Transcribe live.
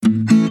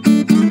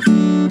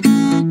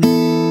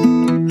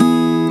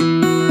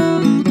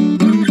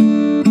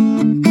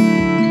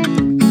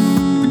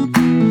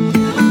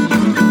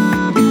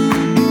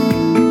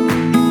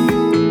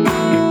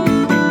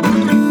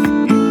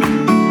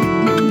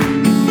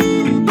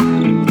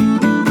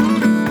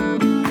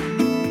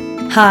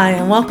Hi,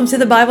 and welcome to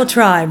the Bible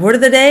Tribe. Word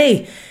of the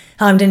Day.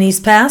 I'm Denise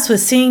Pass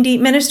with Seeing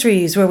Deep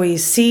Ministries, where we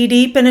see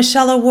deep in a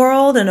shallow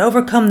world and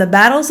overcome the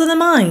battles of the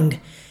mind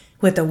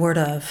with the Word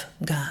of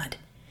God.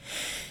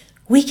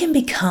 We can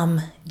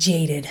become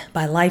jaded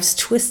by life's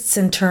twists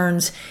and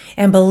turns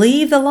and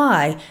believe the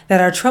lie that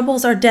our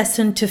troubles are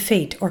destined to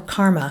fate or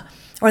karma,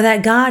 or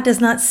that God does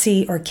not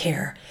see or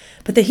care.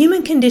 But the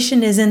human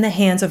condition is in the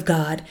hands of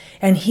God,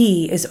 and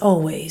He is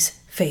always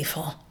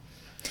faithful.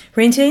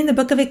 Reading today in the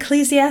book of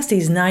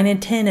Ecclesiastes 9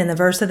 and 10, and the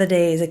verse of the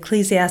day is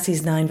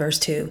Ecclesiastes 9 verse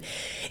 2.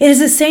 It is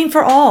the same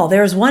for all.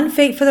 There is one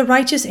fate for the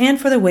righteous and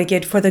for the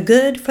wicked, for the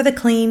good, for the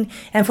clean,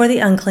 and for the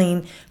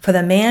unclean, for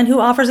the man who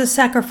offers a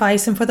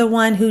sacrifice and for the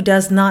one who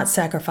does not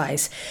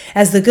sacrifice.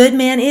 As the good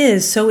man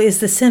is, so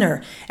is the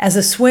sinner. As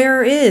the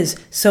swearer is,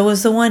 so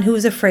is the one who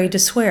is afraid to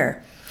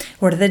swear.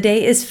 Word of the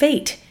day is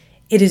fate.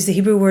 It is the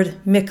Hebrew word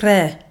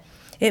mik-reh.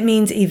 It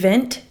means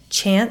event,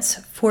 chance,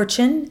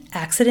 fortune,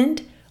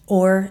 accident,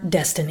 or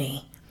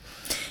destiny.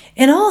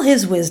 In all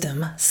his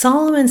wisdom,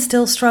 Solomon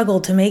still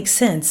struggled to make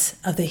sense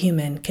of the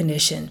human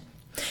condition.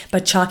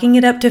 But chalking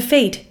it up to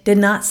fate did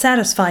not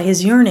satisfy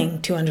his yearning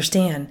to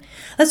understand.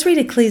 Let's read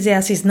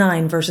Ecclesiastes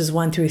 9, verses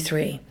 1 through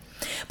 3.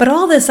 But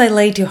all this I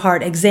laid to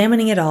heart,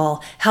 examining it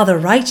all, how the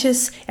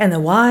righteous and the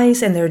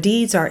wise and their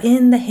deeds are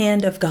in the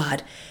hand of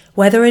God.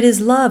 Whether it is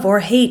love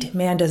or hate,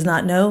 man does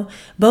not know.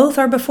 Both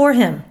are before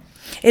him.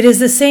 It is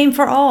the same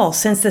for all,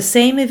 since the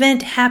same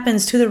event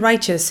happens to the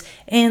righteous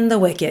and the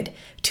wicked,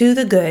 to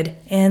the good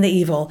and the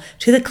evil,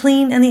 to the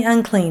clean and the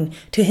unclean,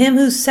 to him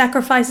who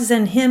sacrifices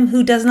and him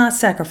who does not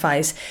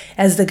sacrifice.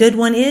 As the good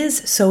one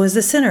is, so is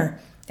the sinner,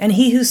 and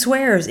he who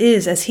swears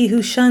is as he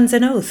who shuns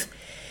an oath.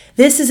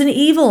 This is an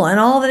evil and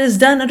all that is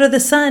done under the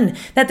sun,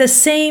 that the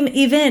same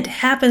event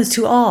happens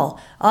to all.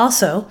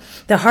 Also,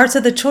 the hearts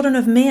of the children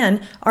of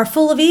man are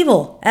full of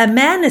evil, and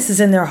madness is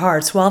in their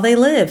hearts while they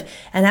live,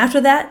 and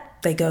after that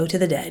they go to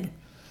the dead.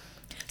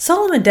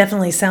 Solomon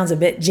definitely sounds a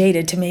bit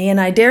jaded to me,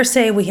 and I dare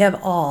say we have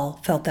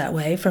all felt that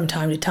way from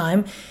time to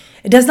time.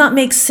 It does not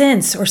make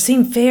sense or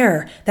seem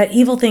fair that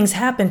evil things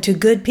happen to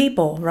good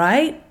people,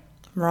 right?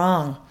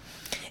 Wrong.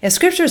 If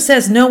Scripture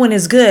says no one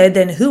is good,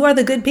 then who are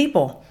the good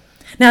people?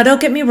 Now,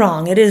 don't get me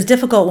wrong. It is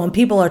difficult when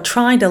people are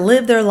trying to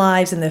live their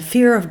lives in the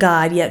fear of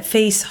God, yet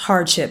face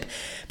hardship.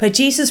 But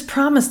Jesus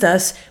promised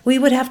us we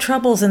would have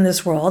troubles in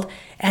this world,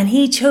 and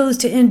He chose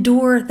to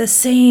endure the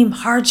same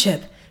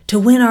hardship to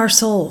win our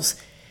souls.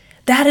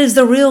 That is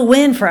the real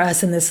win for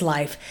us in this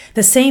life.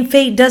 The same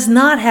fate does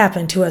not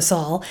happen to us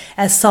all,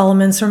 as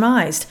Solomon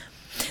surmised.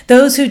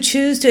 Those who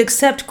choose to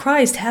accept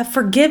Christ have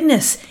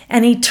forgiveness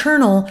and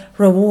eternal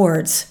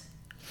rewards.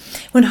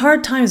 When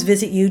hard times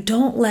visit you,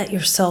 don't let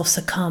yourself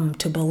succumb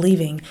to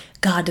believing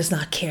God does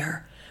not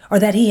care or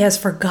that He has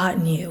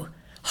forgotten you.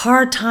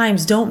 Hard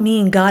times don't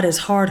mean God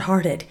is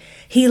hard-hearted.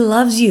 He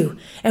loves you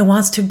and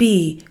wants to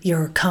be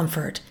your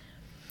comfort.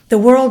 The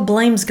world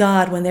blames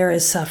God when there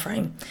is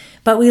suffering,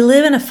 but we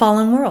live in a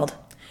fallen world.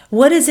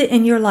 What is it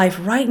in your life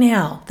right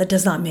now that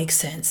does not make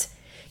sense?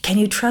 Can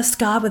you trust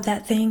God with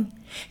that thing?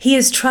 He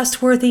is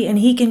trustworthy, and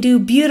He can do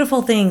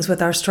beautiful things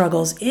with our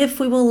struggles if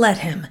we will let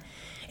Him.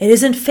 It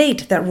isn't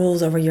fate that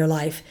rules over your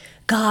life.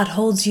 God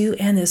holds you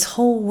and this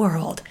whole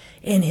world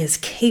in His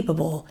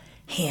capable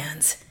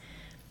hands.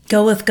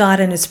 Go with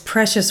God and His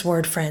precious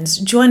word, friends.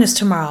 Join us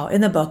tomorrow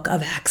in the book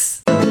of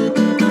Acts.